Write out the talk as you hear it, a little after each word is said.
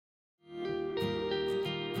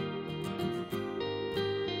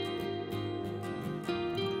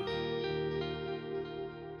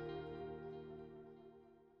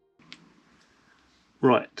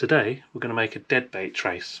Right, today we're going to make a deadbait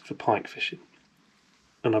trace for pike fishing,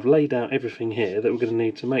 and I've laid out everything here that we're going to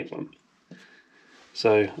need to make one.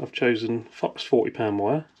 So I've chosen Fox 40-pound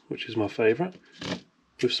wire, which is my favourite,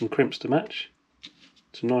 with some crimps to match,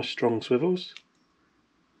 some nice strong swivels,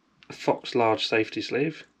 a Fox large safety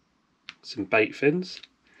sleeve, some bait fins,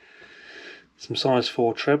 some size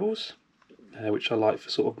 4 trebles, which I like for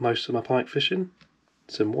sort of most of my pike fishing,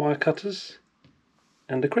 some wire cutters,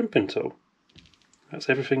 and a crimping tool. That's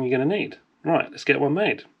everything you're going to need. Right, let's get one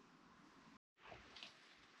made.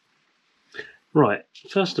 Right,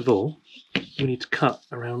 first of all, we need to cut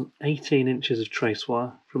around 18 inches of trace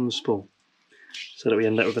wire from the spool so that we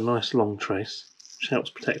end up with a nice long trace, which helps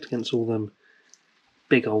protect against all them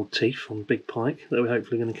big old teeth on big pike that we're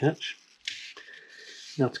hopefully going to catch.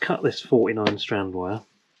 Now, to cut this 49 strand wire,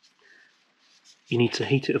 you need to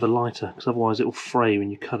heat it with a lighter, because otherwise it will fray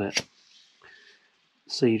when you cut it.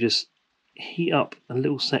 So you just heat up a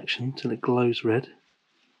little section till it glows red,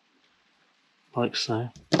 like so.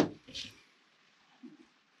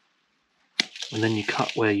 And then you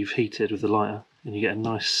cut where you've heated with the lighter, and you get a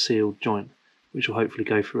nice sealed joint, which will hopefully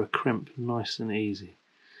go through a crimp nice and easy,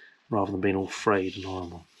 rather than being all frayed and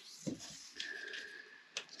horrible.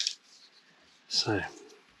 So,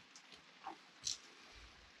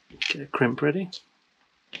 get a crimp ready,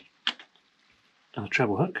 and a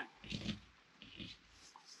treble hook.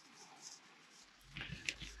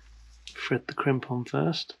 Thread the crimp on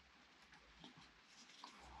first,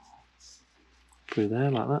 through there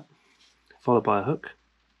like that, followed by a hook.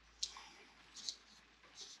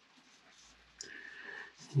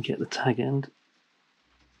 And get the tag end,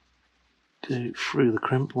 go through the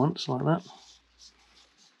crimp once like that.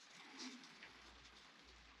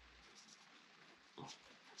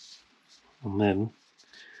 And then,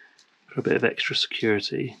 for a bit of extra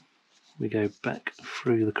security, we go back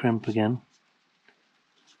through the crimp again.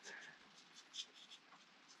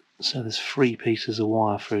 So there's 3 pieces of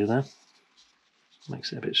wire through there,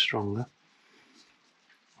 makes it a bit stronger.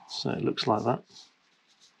 So it looks like that.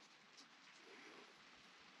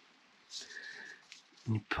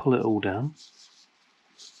 And you pull it all down.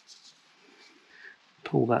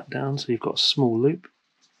 Pull that down so you've got a small loop.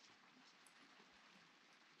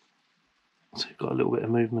 So you've got a little bit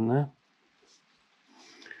of movement there.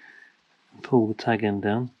 And pull the tag end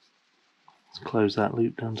down. Let's close that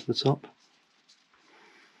loop down to the top.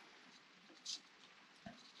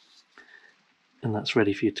 And that's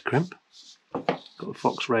ready for you to crimp. Got the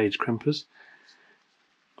Fox Rage crimpers.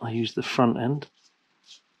 I use the front end.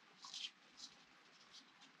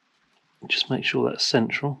 Just make sure that's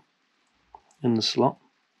central in the slot,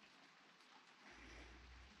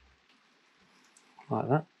 like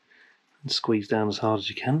that, and squeeze down as hard as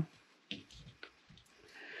you can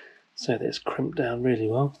so that it's crimped down really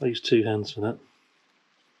well. I use 2 hands for that.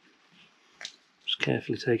 Just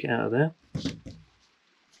carefully take it out of there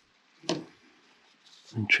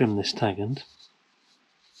and trim this tag end.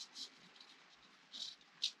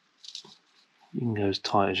 You can go as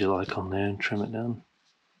tight as you like on there and trim it down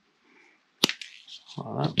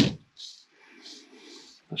like that.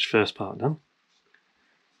 That's your first part done.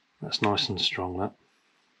 That's nice and strong, that.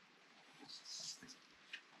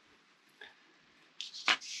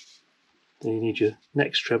 Then you need your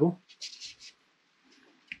next treble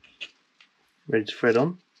ready to thread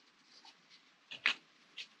on.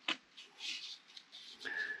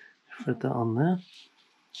 Thread that on there,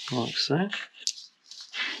 like so.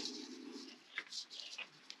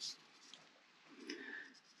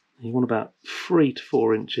 You want about 3 to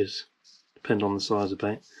 4 inches, depending on the size of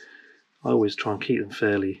bait. I always try and keep them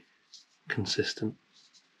fairly consistent.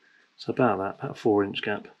 So about that, about a 4-inch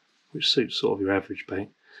gap, which suits sort of your average bait.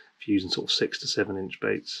 If you're using sort of 6 to 7 inch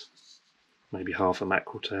baits, maybe half a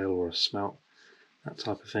mackerel tail or a smelt, that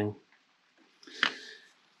type of thing.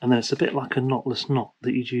 And then it's a bit like a knotless knot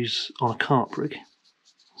that you'd use on a carp rig.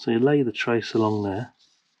 So you lay the trace along there,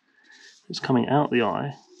 it's coming out the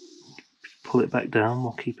eye, pull it back down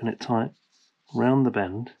while keeping it tight, round the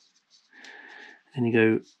bend, and you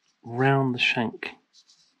go round the shank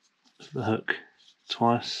of the hook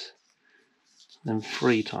twice, then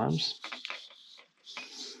 3 times,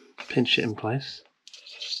 pinch it in place,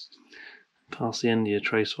 pass the end of your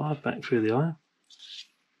trace wire back through the eye,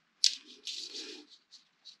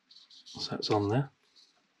 so that's on there,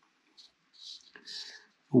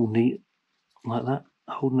 all neat like that,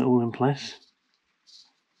 holding it all in place,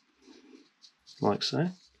 like so.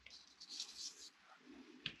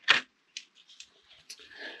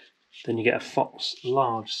 Then you get a Fox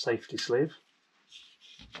large safety sleeve.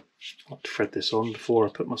 I like to thread this on before I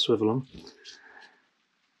put my swivel on.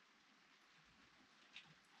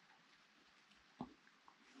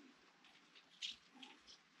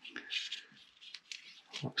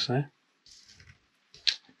 like so.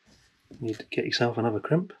 You need to get yourself another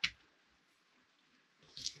crimp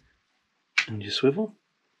and your swivel.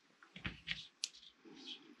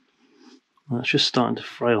 Well, it's just starting to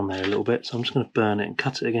fray on there a little bit, so I'm just going to burn it and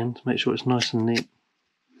cut it again to make sure it's nice and neat,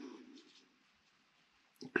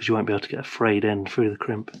 because you won't be able to get a frayed end through the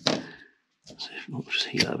crimp. So if not, just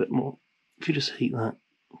heat that a bit more. If you just heat that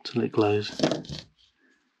until it glows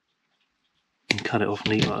and cut it off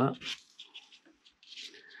neat like that,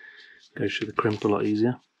 goes through the crimp a lot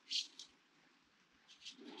easier.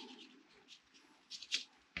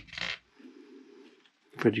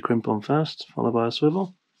 Thread your crimp on first, followed by a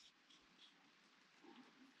swivel.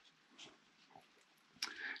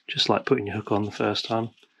 Just like putting your hook on the first time.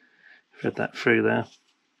 Thread that through there.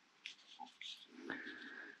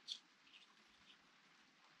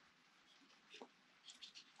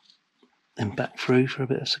 Then back through for a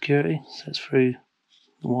bit of security. So it's through,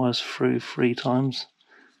 the wire's through 3 times.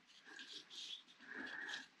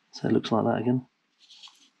 So it looks like that again.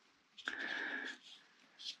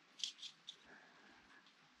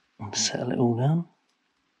 And settle it all down.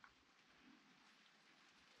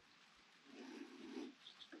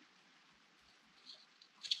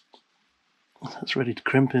 That's ready to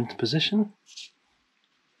crimp into position.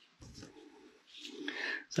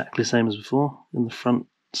 Exactly the same as before, in the front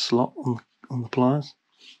slot on the pliers,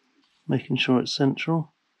 making sure it's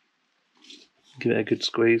central. Give it a good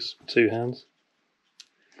squeeze with 2 hands.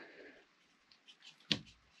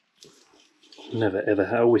 Never ever,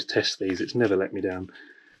 I always test these, it's never let me down.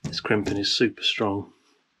 This crimping is super strong.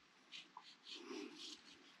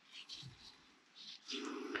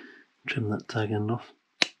 Trim that tag end off.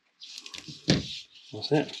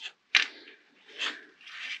 That's it.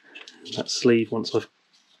 And that sleeve, once I've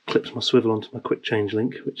clipped my swivel onto my quick change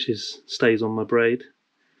link, which stays on my braid,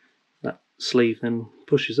 that sleeve then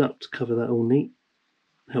pushes up to cover that all neat,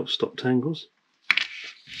 helps stop tangles.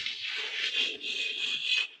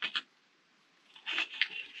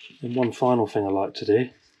 And one final thing I like to do,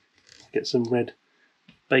 get some red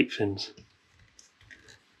bait fins.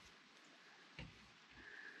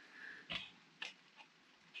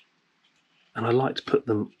 And I like to put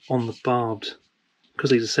them on the barbed,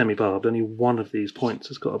 because these are semi-barbed, only one of these points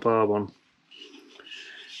has got a barb on.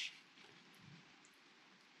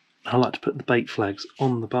 I like to put the bait flags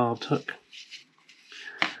on the barbed hook,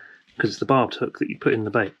 because it's the barbed hook that you put in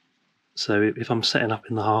the bait. So if I'm setting up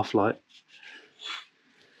in the half light,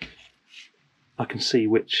 I can see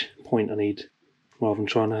which point I need rather than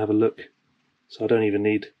trying to have a look. So I don't even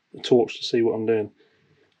need a torch to see what I'm doing.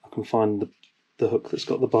 I can find the hook that's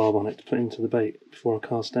got the barb on it to put into the bait before I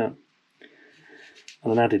cast out.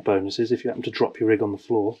 And an added bonus is if you happen to drop your rig on the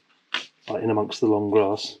floor, like in amongst the long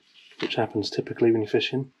grass, which happens typically when you're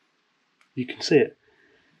fishing, you can see it.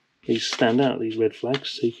 These stand out, these red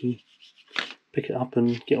flags, so you can pick it up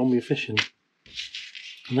and get on with your fishing.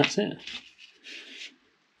 And that's it.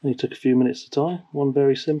 Only took a few minutes to tie, one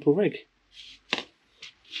very simple rig.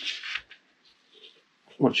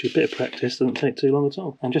 Once you've a bit of practice, it doesn't take too long at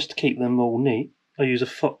all. And just to keep them all neat, I use a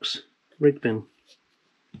Fox rig bin,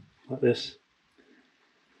 like this,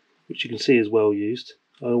 which you can see is well used.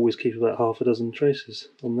 I always keep about half a dozen traces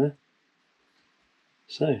on there.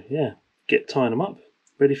 So yeah, get tying them up,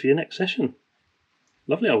 ready for your next session.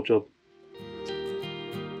 Lovely old job.